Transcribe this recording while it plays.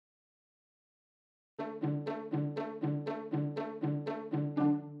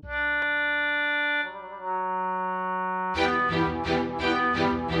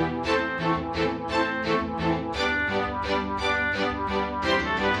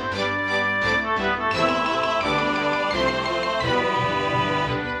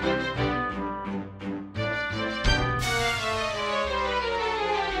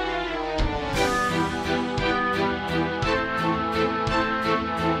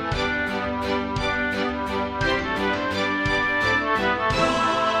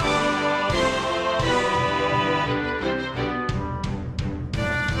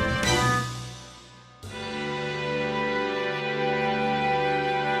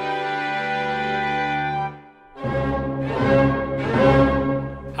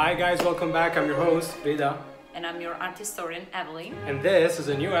Hi guys, welcome back. I'm your host, Vida. And I'm your art historian, Evelyn. And this is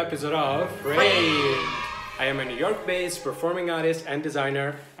a new episode of Framed. I am a New York-based performing artist and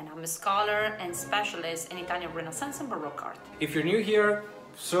designer. And I'm a scholar and specialist in Italian Renaissance and Baroque art. If you're new here,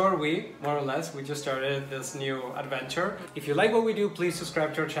 so are we, more or less. We just started this new adventure. If you like what we do, please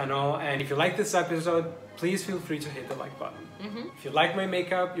subscribe to our channel. And if you like this episode, please feel free to hit the like button. If you like my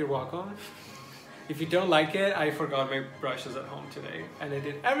makeup, you're welcome. If you don't like it, I forgot my brushes at home today. And I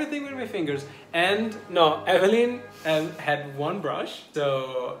did everything with my fingers. And no, Evelyn had one brush,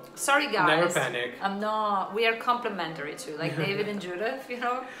 so sorry guys. Never panic. We are complementary too, like David and Judith, you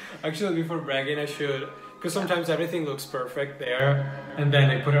know? Actually, before bragging, I should, because sometimes everything looks perfect there. And then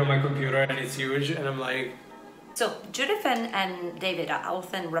I put it on my computer and it's huge and I'm like... So Judith and David are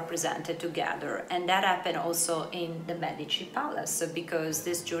often represented together, and that happened also in the Medici Palace, because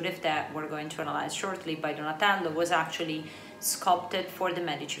this Judith that we're going to analyze shortly by Donatello was actually sculpted for the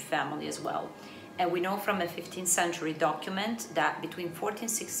Medici family as well. And we know from a 15th century document that between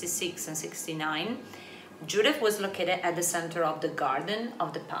 1466 and 69, Judith was located at the center of the garden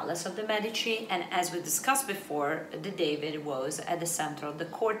of the palace of the Medici, and as we discussed before, the David was at the center of the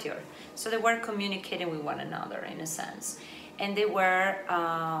courtyard. So they were communicating with one another in a sense. And they were,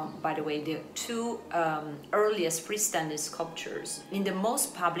 by the way, the two earliest freestanding sculptures in the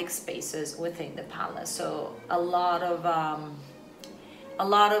most public spaces within the palace. So a lot of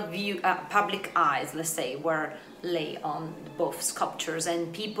public eyes, let's say, were laid on both sculptures,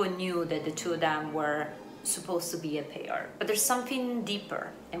 and people knew that the two of them were supposed to be a pair. But there's something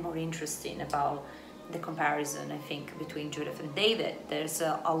deeper and more interesting about the comparison, I think, between Judith and David. There's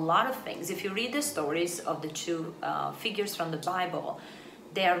a lot of things. If you read the stories of the two figures from the Bible,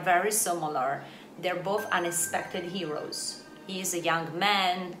 they are very similar. They're both unexpected heroes. He is a young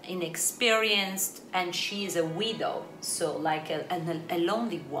man, inexperienced, and she is a widow, so like a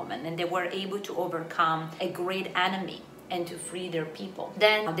lonely woman, and they were able to overcome a great enemy and to free their people.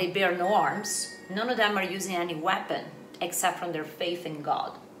 Then they bear no arms. None of them are using any weapon except from their faith in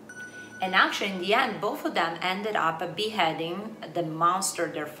God. And actually, in the end, both of them ended up beheading the monster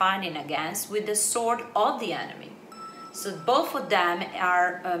they're fighting against with the sword of the enemy. So both of them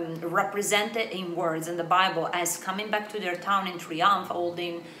are represented in words in the Bible as coming back to their town in triumph,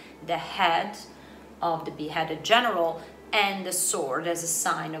 holding the head of the beheaded general and the sword as a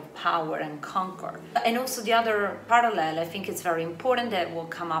sign of power and conquer. And also the other parallel, I think it's very important, that will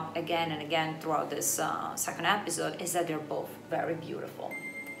come up again and again throughout this second episode, is that they're both very beautiful.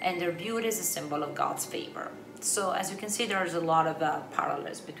 And their beauty is a symbol of God's favor. So as you can see, there's a lot of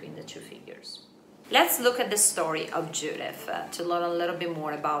parallels between the two figures. Let's look at the story of Judith to learn a little bit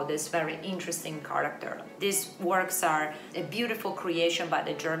more about this very interesting character. These works are a beautiful creation by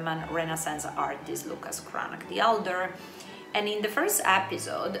the German Renaissance artist Lucas Cranach the Elder. And in the first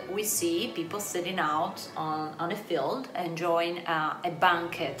episode, we see people sitting out on a field enjoying a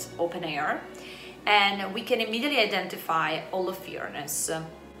banquet open air. And we can immediately identify Holofernes.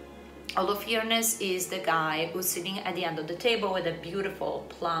 Holofernes is the guy who's sitting at the end of the table with a beautiful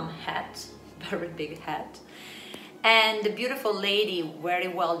plum hat, very big hat. And the beautiful lady, very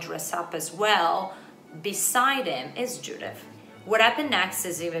well dressed up as well, beside him is Judith. What happened next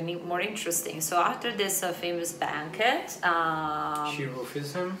is even more interesting. So after this famous banquet... she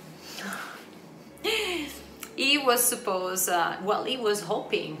roofies him? He was supposed... he was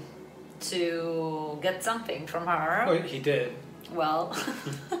hoping to get something from her. Oh, he did. Well,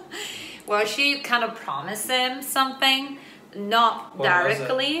 well, she kind of promised him something, not What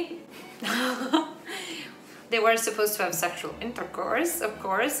directly. They were supposed to have sexual intercourse, of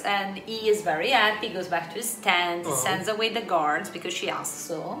course, and he is very happy, goes back to his tent, sends away the guards because she asked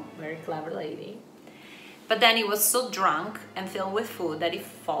so, very clever lady. But then he was so drunk and filled with food that he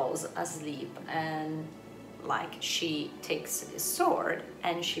falls asleep, and like she takes his sword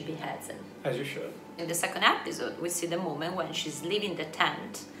and she beheads him. As you should. In the second episode, we see the moment when she's leaving the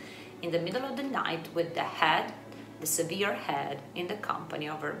tent in the middle of the night with the severe head, in the company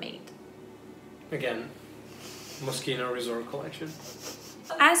of her maid. Again, Moschino Resort Collection.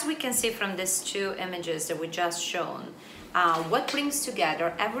 As we can see from these two images that we just shown, what brings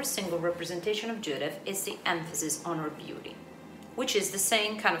together every single representation of Judith is the emphasis on her beauty, which is the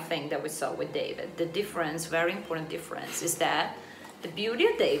same kind of thing that we saw with David. The difference, very important difference, is that the beauty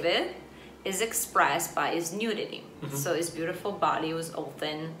of David is expressed by his nudity. So his beautiful body was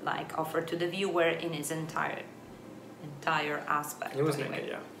often like offered to the viewer in his entire aspect. It was naked,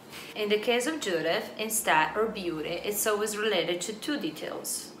 yeah. In the case of Judith, instead, her beauty is always related to two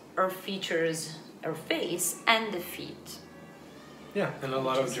details: her features, her face, and the feet. Yeah, and a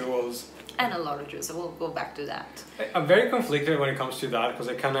lot of jewels. And a lot of Jews, so we'll go back to that. I'm very conflicted when it comes to that, because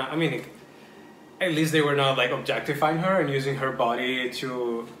at least they were not like objectifying her and using her body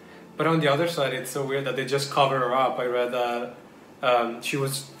to, but on the other side, it's so weird that they just cover her up. I read that she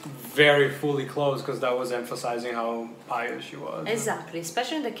was very fully clothed because that was emphasizing how pious she was. Exactly,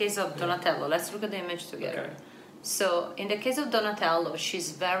 especially in the case of Donatello. Let's look at the image together. Okay. So in the case of Donatello,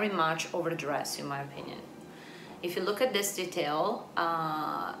 she's very much overdressed, in my opinion. If you look at this detail,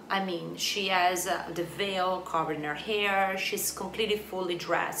 she has the veil covering her hair. She's completely fully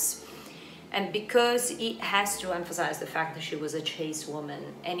dressed. And because it has to emphasize the fact that she was a chaste woman.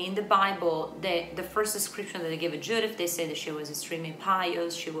 And in the Bible, the first description that they give of Judith, they say that she was extremely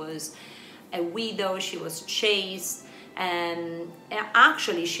pious, she was a widow, she was chaste. And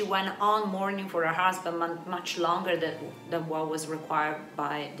actually, she went on mourning for her husband much longer than what was required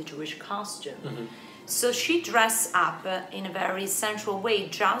by the Jewish costume. Mm-hmm. So she dressed up in a very sensual way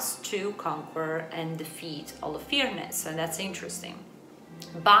just to conquer and defeat all the fierceness, and that's interesting.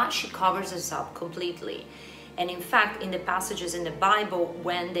 But she covers us up completely. And in fact, in the passages in the Bible,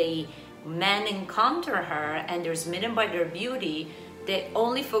 when men encounter her and they're smitten by their beauty, they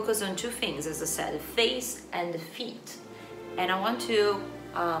only focus on two things, as I said, the face and the feet. And I want to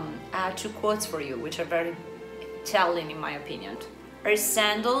add two quotes for you, which are very telling in my opinion. Her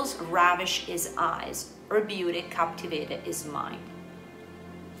sandals ravish his eyes, her beauty captivated his mind.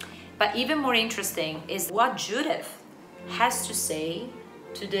 But even more interesting is what Judith has to say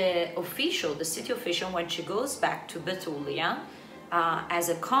to the official, the city official, when she goes back to Bethulia as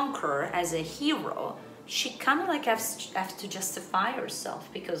a conqueror, as a hero. She kind of like has to justify herself,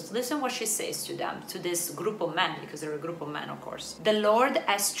 because listen what she says to them, to this group of men, because they're a group of men, of course. The Lord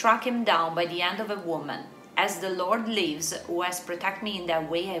has struck him down by the hand of a woman. As the Lord lives, who has protected me in that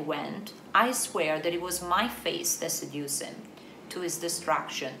way I went, I swear that it was my face that seduced him to his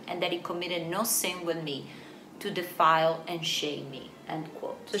destruction, and that he committed no sin with me to defile and shame me, end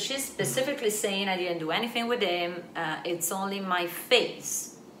quote. So she's specifically saying, I didn't do anything with him, it's only my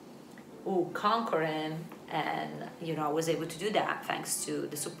face who conquered him, and I was able to do that thanks to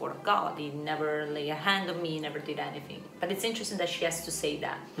the support of God. He never laid a hand on me, never did anything. But it's interesting that she has to say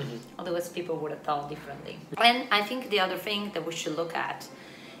that, otherwise people would have thought differently. And I think the other thing that we should look at,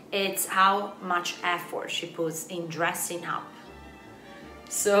 it's how much effort she puts in dressing up.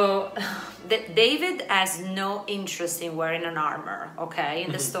 So David has no interest in wearing an armor, okay?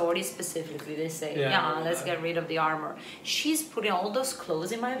 In the story specifically, they say, let's get rid of the armor. She's putting all those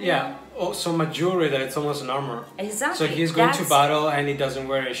clothes, in my opinion. Yeah, so much jewelry that it's almost an armor. Exactly. So he's going to battle and he doesn't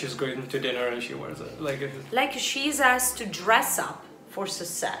wear it. She's going to dinner and she wears it. Like she's asked to dress up for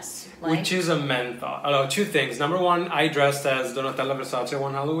success. Like, which is a man thought. Two things. Number one, I dressed as Donatella Versace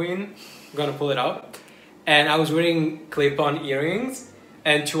one Halloween. I'm gonna pull it out. And I was wearing clip-on earrings.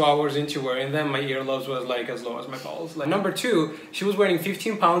 And 2 hours into wearing them, my earlobes was like as low as my balls. Number two, she was wearing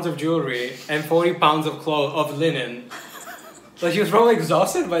 15 pounds of jewelry and 40 pounds of linen. She was probably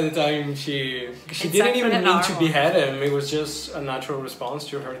exhausted by the time she didn't even mean to behead him. It was just a natural response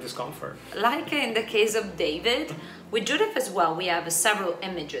to her discomfort. Like in the case of David, with Judith as well, we have several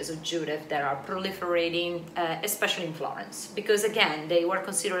images of Judith that are proliferating, especially in Florence, because again, they were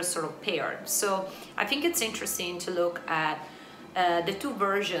considered sort of paired. So I think it's interesting to look at the two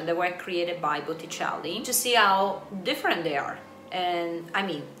versions that were created by Botticelli to see how different they are. And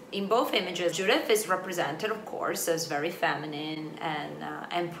in both images, Judith is represented, of course, as very feminine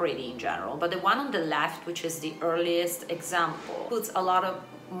and pretty in general. But the one on the left, which is the earliest example, puts a lot of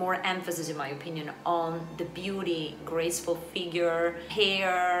more emphasis, in my opinion, on the beauty, graceful figure,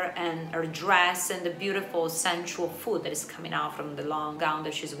 hair, and her dress, and the beautiful sensual foot that is coming out from the long gown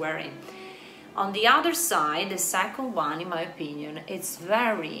that she's wearing. On the other side, the second one, in my opinion, it's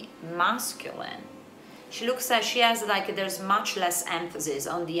very masculine. She looks like she has there's much less emphasis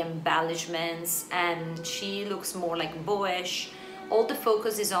on the embellishments, and she looks more like boyish. All the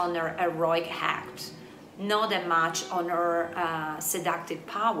focus is on her heroic act, not that much on her seductive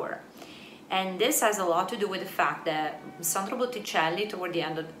power. And this has a lot to do with the fact that Sandro Botticelli, toward the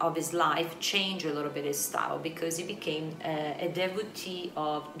end of his life, changed a little bit his style, because he became a devotee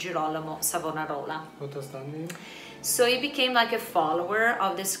of Girolamo Savonarola. What does that mean? So he became like a follower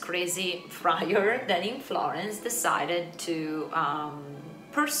of this crazy friar that in Florence decided to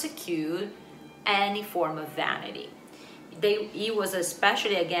persecute any form of vanity. He was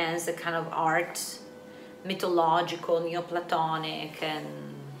especially against the kind of art, mythological, Neoplatonic, and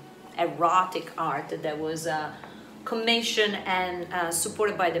erotic art that was commissioned and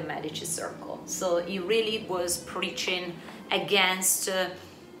supported by the Medici circle. So he really was preaching against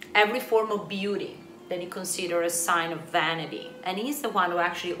every form of beauty. that he considered a sign of vanity. And he's the one who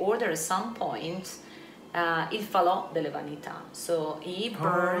actually ordered at some point il falò delle vanità. So he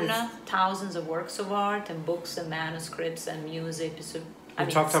burned thousands of works of art and books and manuscripts and music. So, we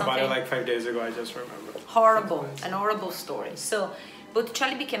talked about it like 5 days ago, I just remember. Horrible, an horrible story. So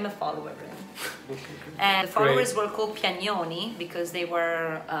Botticelli became a follower. And the followers were called piagnoni because they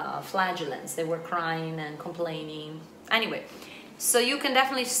were flagellants. They were crying and complaining. Anyway, so you can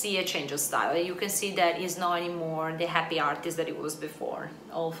definitely see a change of style. You can see that he's not anymore the happy artist that he was before.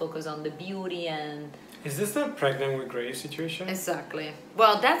 All focused on the beauty and... Is this the pregnant with Grace situation? Exactly.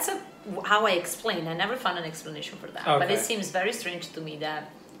 Well, that's how I explain. I never found an explanation for that. Okay. But it seems very strange to me that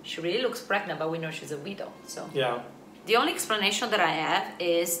she really looks pregnant, but we know she's a widow. So yeah. The only explanation that I have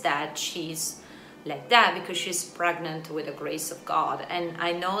is that she's like that because she's pregnant with the grace of God. And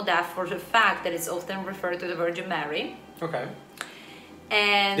I know that for the fact that it's often referred to the Virgin Mary. Okay.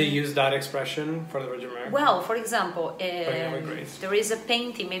 And they use that expression for the Virgin Mary? Well, for example, there is a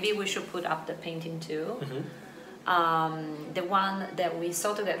painting, maybe we should put up the painting too. Mm-hmm. The one that we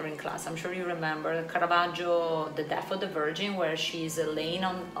saw together in class, I'm sure you remember, Caravaggio, The Death of the Virgin, where she's laying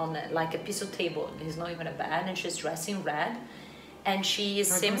on like a piece of table. It's not even a bed, and she's dressed in red. And she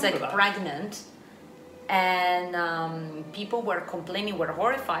seems like pregnant. And people were complaining, were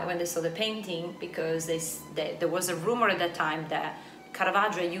horrified when they saw the painting because there was a rumor at that time that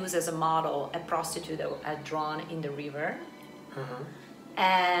Caravaggio used as a model a prostitute that had drawn in the river.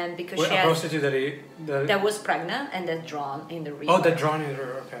 And because she had a prostitute that was pregnant and that drawn in the river. Oh, that drawn in the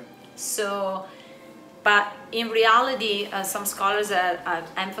river, okay. So, but in reality, some scholars have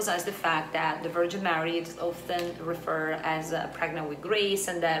emphasized the fact that the Virgin Mary is often referred as pregnant with grace,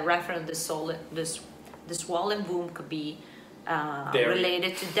 and that reference the swollen womb could be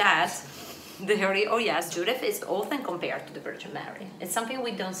related to that. Theory, oh yes, Judith is often compared to the Virgin Mary. It's something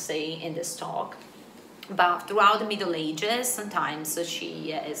we don't say in this talk, but throughout the Middle Ages, sometimes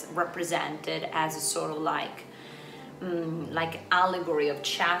she is represented as a sort of like allegory of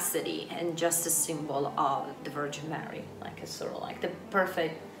chastity and just a symbol of the Virgin Mary, like a sort of like the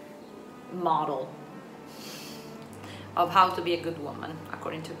perfect model of how to be a good woman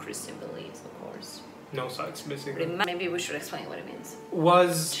according to Christian beliefs, of course. No sex, basically. Maybe we should explain what it means.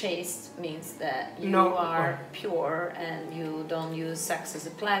 Chaste means that you are pure and you don't use sex as a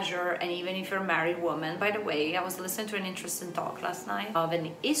pleasure. And even if you're a married woman, by the way, I was listening to an interesting talk last night of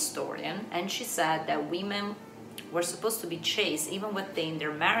an historian, and she said that women were supposed to be chaste even within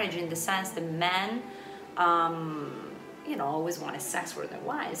their marriage, in the sense that men, always wanted sex for their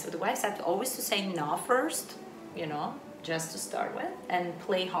wives. So the wives had always to say no first, just to start with, and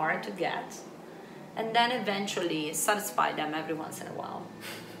play hard to get. And then eventually satisfy them every once in a while.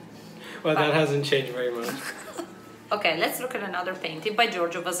 Well, that hasn't changed very much. Okay, let's look at another painting by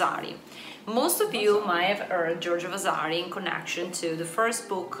Giorgio Vasari. Most of you might have heard Giorgio Vasari in connection to the first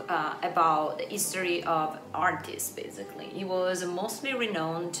book about the history of artists, basically. He was mostly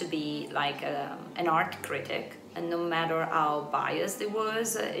renowned to be like an art critic, and no matter how biased it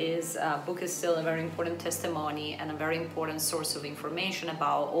was, his book is still a very important testimony and a very important source of information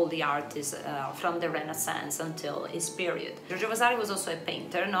about all the artists from the Renaissance until his period. Giorgio Vasari was also a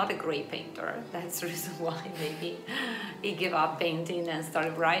painter, not a great painter. That's the reason why maybe he gave up painting and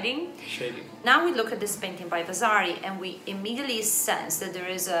started writing. Shady. Now we look at this painting by Vasari and we immediately sense that there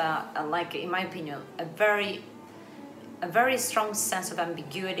is like, in my opinion, a very strong sense of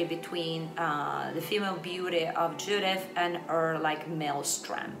ambiguity between the female beauty of Judith and her like male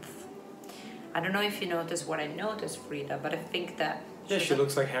strength. I don't know if you noticed what I noticed, Frida, but I think that... Yeah, she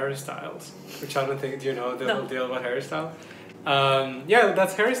looks like Harry Styles, which I don't think, do you know the whole deal about Harry Styles? Yeah,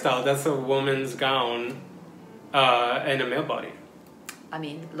 that's Harry Styles. That's a woman's gown and a male body. I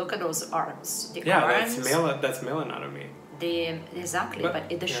mean, look at those arms. The arms, arms, that's male anatomy. Exactly, but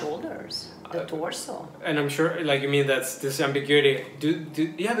the shoulders, the torso. And I'm sure, like, you mean that's this ambiguity.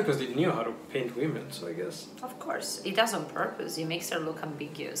 Yeah, because they knew how to paint women, so I guess. Of course, he does on purpose. He makes her look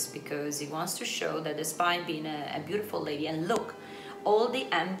ambiguous because he wants to show that despite being a beautiful lady, and look, all the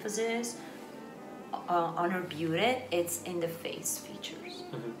emphasis on her beauty, it's in the face features.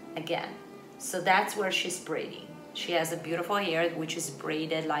 Again, so that's where she's braiding. She has a beautiful hair which is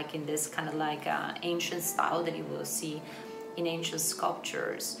braided like in this kind of like ancient style that you will see in ancient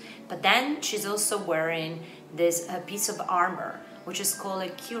sculptures. But then she's also wearing this piece of armor which is called a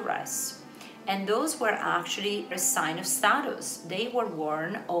cuirass, and those were actually a sign of status. They were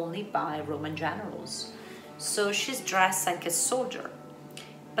worn only by Roman generals. So she's dressed like a soldier,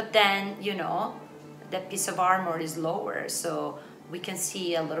 but then that piece of armor is lower, so we can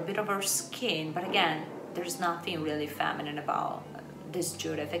see a little bit of her skin, but again, there's nothing really feminine about this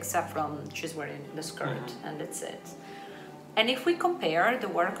Judith, except from she's wearing the skirt, and that's it. And if we compare the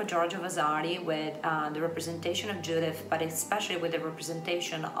work of Giorgio Vasari with the representation of Judith, but especially with the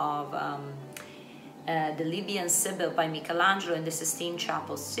representation of the Libyan Sibyl by Michelangelo in the Sistine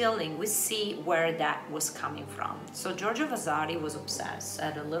Chapel ceiling, we see where that was coming from. So Giorgio Vasari was obsessed,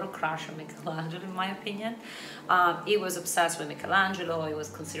 had a little crush on Michelangelo, in my opinion. He was obsessed with Michelangelo. He was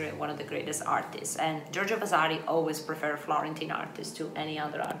considered one of the greatest artists. And Giorgio Vasari always preferred Florentine artists to any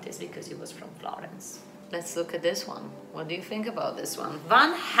other artist because he was from Florence. Let's look at this one. What do you think about this one?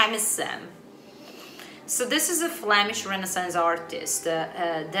 Van Hemissem. So this is a Flemish Renaissance artist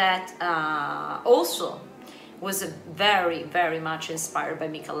that also was very, very much inspired by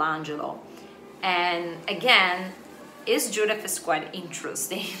Michelangelo. And again, his Judith is quite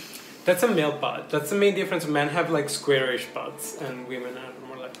interesting. That's a male butt. That's the main difference. Men have like squarish butts and women have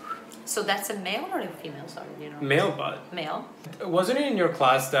more like... So that's a male or a female? Sorry, you know. Male butt. Male. Wasn't it in your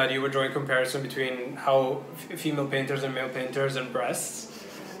class that you were drawing comparison between how female painters and male painters and breasts?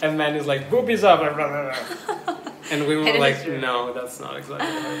 And men is like, boobies up, blah, blah, blah. And women were like, no, that's not exactly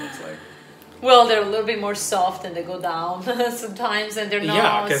how it looks like. Well, they're a little bit more soft and they go down sometimes, and they're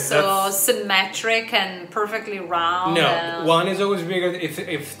not so symmetric and perfectly round. No, one is always bigger.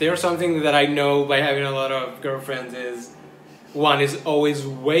 If there's something that I know by having a lot of girlfriends is one is always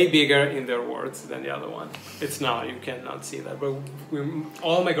way bigger in their words than the other one. It's not, you cannot see that. But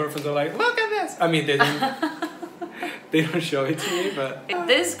all my girlfriends are like, look at this. I mean, they didn't. They don't show it to me, but...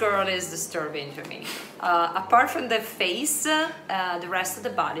 This girl is disturbing to me. Apart from the face, the rest of the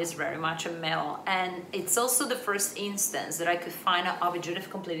body is very much a male. And it's also the first instance that I could find of a Judith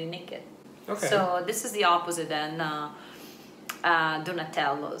completely naked. Okay. So this is the opposite than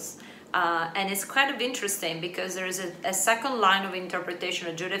Donatello's. And it's kind of interesting because there is a second line of interpretation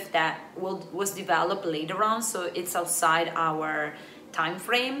of Judith that was developed later on. So it's outside our time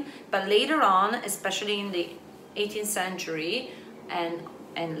frame. But later on, especially in the 18th century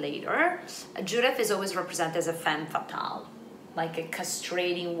and later, Judith is always represented as a femme fatale, like a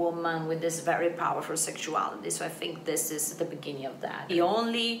castrating woman with this very powerful sexuality. So I think this is the beginning of that. The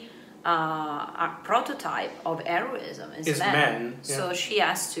only prototype of heroism is men. Yeah. So she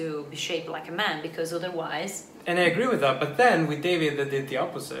has to be shaped like a man because otherwise... And I agree with that, but then with David they did the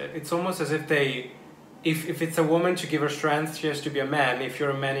opposite. It's almost as if they... If it's a woman to give her strength, she has to be a man. If you're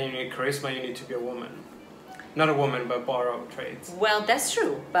a man and you need charisma, you need to be a woman. Not a woman, but borrow traits. Well, that's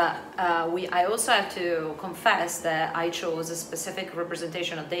true, but I also have to confess that I chose a specific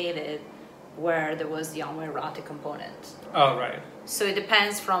representation of David where there was the homoerotic component. Oh, right. So it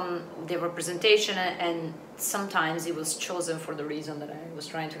depends from the representation, and sometimes it was chosen for the reason that I was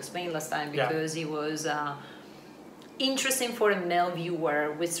trying to explain last time, because it was interesting for a male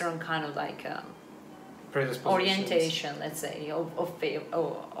viewer with certain kind of like... orientation, let's say,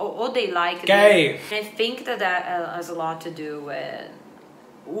 or they like gay. I think that has a lot to do with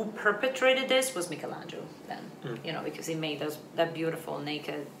who perpetrated this was Michelangelo then, you know, because he made that beautiful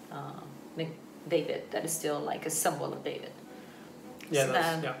naked David that is still like a symbol of David. Yeah,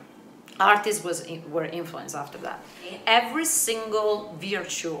 so artists were influenced after that. Every single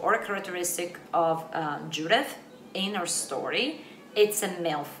virtue or characteristic of Judith in her story, it's a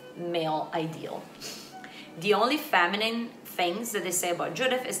male ideal. The only feminine things that they say about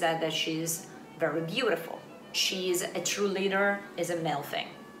Judith is that she's very beautiful. She's a true leader is a male thing,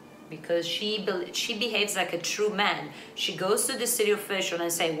 because she behaves like a true man. She goes to the city official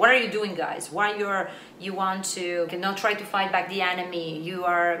and say, "What are you doing, guys? Why you want to cannot try to fight back the enemy? You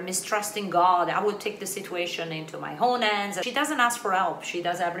are mistrusting God. I will take the situation into my own hands." She doesn't ask for help. She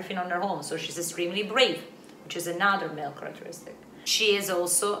does everything on her own. So she's extremely brave, which is another male characteristic. She is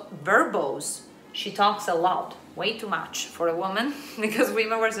also verbose. She talks a lot, way too much for a woman, because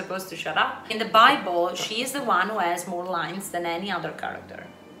women were supposed to shut up. In the Bible, she is the one who has more lines than any other character.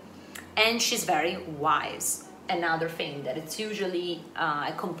 And she's very wise. Another thing that it's usually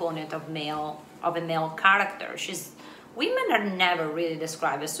a component of a male character. Women are never really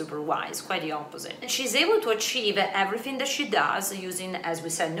described as super wise, quite the opposite. And she's able to achieve everything that she does using, as we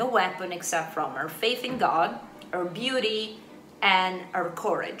said, no weapon except from her faith in God, her beauty, and her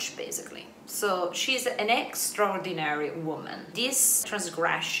courage, basically. So she's an extraordinary woman. This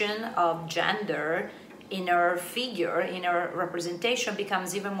transgression of gender in her figure, in her representation,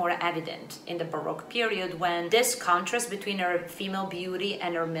 becomes even more evident in the Baroque period, when this contrast between her female beauty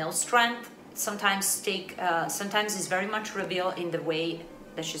and her male strength sometimes is very much revealed in the way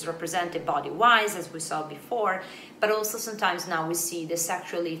that she's represented body-wise, as we saw before, but also sometimes now we see the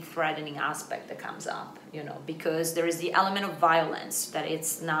sexually threatening aspect that comes up, you know, because there is the element of violence that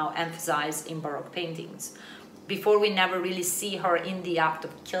it's now emphasized in Baroque paintings. Before we never really see her in the act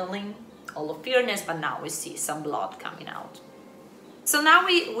of killing, all of fairness, but now we see some blood coming out. So now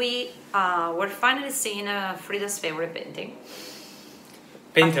we're finally seeing Frida's favorite painting.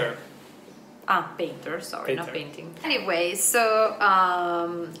 Painter. Painter, sorry, not painting. Anyway, so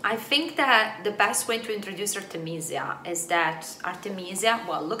I think that the best way to introduce Artemisia is that Artemisia,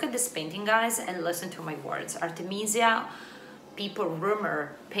 well, look at this painting, guys, and listen to my words. Artemisia, people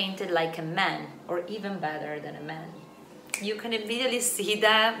rumor, painted like a man, or even better than a man. You can immediately see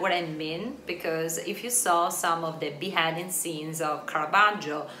that, what I mean, because if you saw some of the beheading scenes of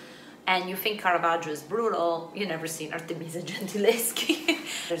Caravaggio, and you think Caravaggio is brutal, you've never seen Artemisia Gentileschi.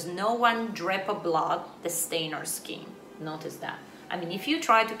 There's no one drip of blood that stain her skin. Notice that. I mean, if you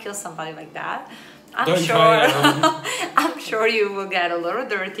try to kill somebody like that, I'm sure you will get a little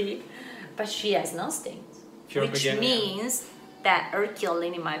dirty, but she has no stains. Which means that her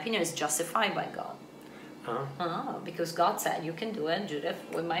killing, in my opinion, is justified by God. Because God said, you can do it, Judith,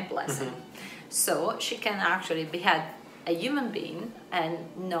 with my blessing. So she can actually behead a human being and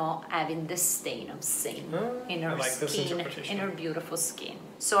not having the stain of sin in her skin, in her beautiful skin.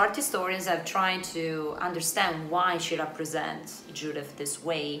 So art historians have tried to understand why she represents Judith this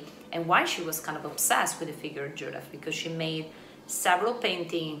way and why she was kind of obsessed with the figure of Judith, because she made several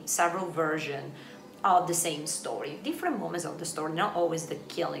paintings, several versions of the same story, different moments of the story, not always the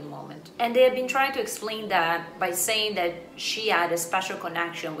killing moment. And they have been trying to explain that by saying that she had a special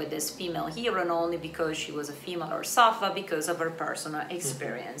connection with this female hero, not only because she was a female herself, but because of her personal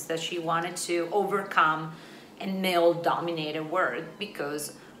experience, that she wanted to overcome a male-dominated world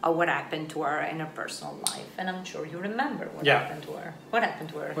because of what happened to her in her personal life. And I'm sure you remember what happened to her. What happened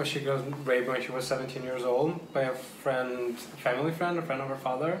to her? Well, she got raped when she was 17 years old by a family friend, a friend of her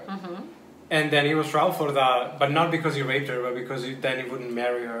father. And then he was trial for that, but not because he raped her, but because then he wouldn't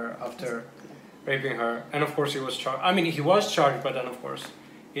marry her after raping her. And of course he was charged. I mean, he was charged, but then of course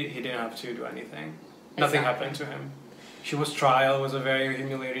he didn't have to do anything. Nothing happened to him. She was trial. It was a very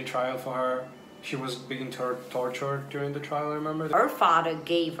humiliating trial for her. She was being tortured during the trial, I remember. Her father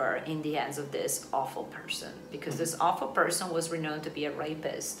gave her in the hands of this awful person, because this awful person was renowned to be a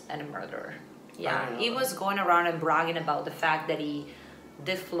rapist and a murderer. Yeah, he was going around and bragging about the fact that he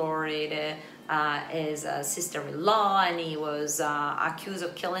deflorated his sister-in-law, and he was accused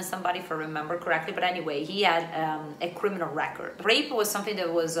of killing somebody, if I remember correctly. But anyway, he had a criminal record. Rape was something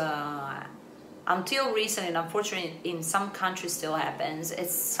that was until recently, and unfortunately in some countries still happens.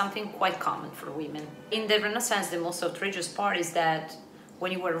 It's something quite common for women. In the Renaissance, the most outrageous part is that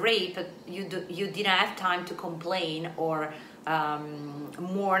when you were raped, you didn't have time to complain or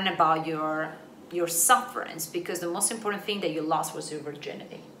mourn about your sufferings, because the most important thing that you lost was your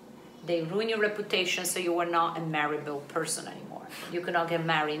virginity. They ruined your reputation, so you were not a marriable person anymore. You could not get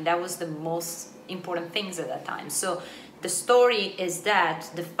married, and that was the most important things at that time. So the story is that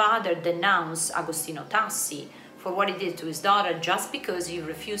the father denounced Agostino Tassi for what he did to his daughter just because he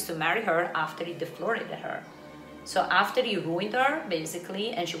refused to marry her after he deflorated her. So after he ruined her,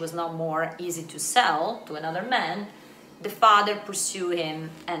 basically, and she was not more easy to sell to another man, the father pursued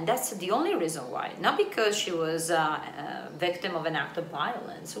him, and that's the only reason why. Not because she was a victim of an act of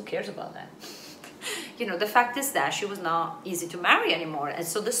violence. Who cares about that? You know, the fact is that she was not easy to marry anymore. And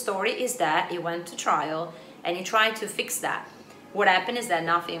so the story is that he went to trial and he tried to fix that. What happened is that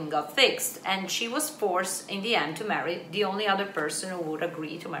nothing got fixed, and she was forced in the end to marry the only other person who would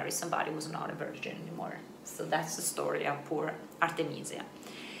agree to marry somebody who was not a virgin anymore. So that's the story of poor Artemisia.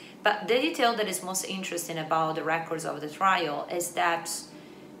 But the detail that is most interesting about the records of the trial is that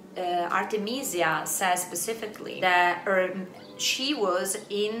Artemisia says specifically that she was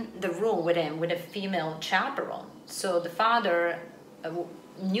in the room with him with a female chaperone. So the father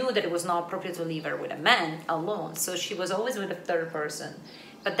knew that it was not appropriate to leave her with a man alone, so she was always with a third person.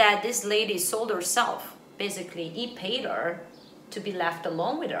 But that this lady sold herself. Basically, he paid her to be left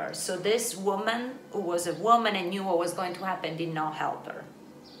alone with her. So this woman, who was a woman and knew what was going to happen, did not help her.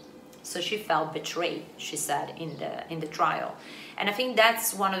 So she felt betrayed, she said in the trial. And I think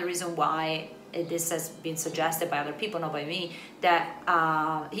that's one of the reasons why this has been suggested by other people, not by me, that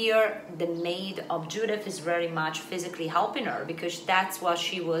here the maid of Judith is very much physically helping her, because that's what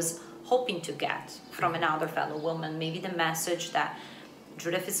she was hoping to get from another fellow woman. Maybe the message that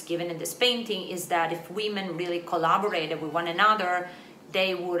Judith is given in this painting is that if women really collaborated with one another,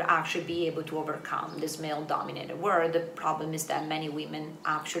 they would actually be able to overcome this male-dominated world. The problem is that many women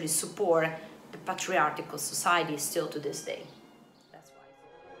actually support the patriarchal society still to this day. That's why.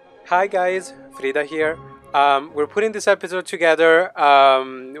 Hi guys, Frida here. We're putting this episode together.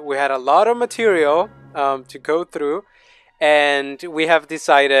 We had a lot of material to go through, And we have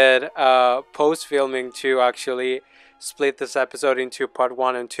decided post-filming to actually split this episode into part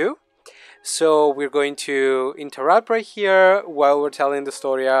 1 and 2. So we're going to interrupt right here while we're telling the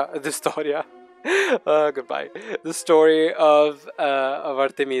story. Goodbye. The story of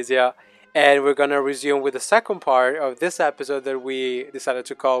Artemisia, and we're gonna resume with the second part of this episode that we decided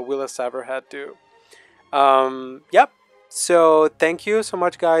to call "Will a Severed Head Do?" Yep. So thank you so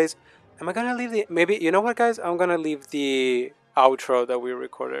much, guys. Am I gonna leave the maybe? You know what, guys? I'm gonna leave the outro that we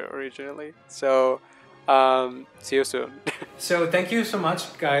recorded originally. So. See you soon. So thank you so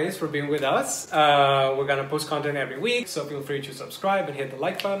much, guys, for being with us. We're gonna post content every week, so feel free to subscribe and hit the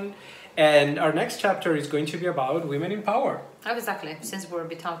like button. And our next chapter is going to be about women in power. Oh, exactly. Since we'll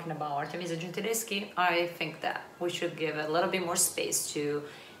be talking about Artemisia Gentileschi, I think that we should give a little bit more space to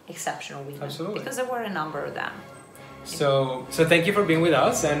exceptional women. Absolutely. Because there were a number of them. So thank you for being with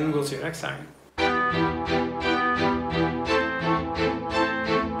us, and we'll see you next time.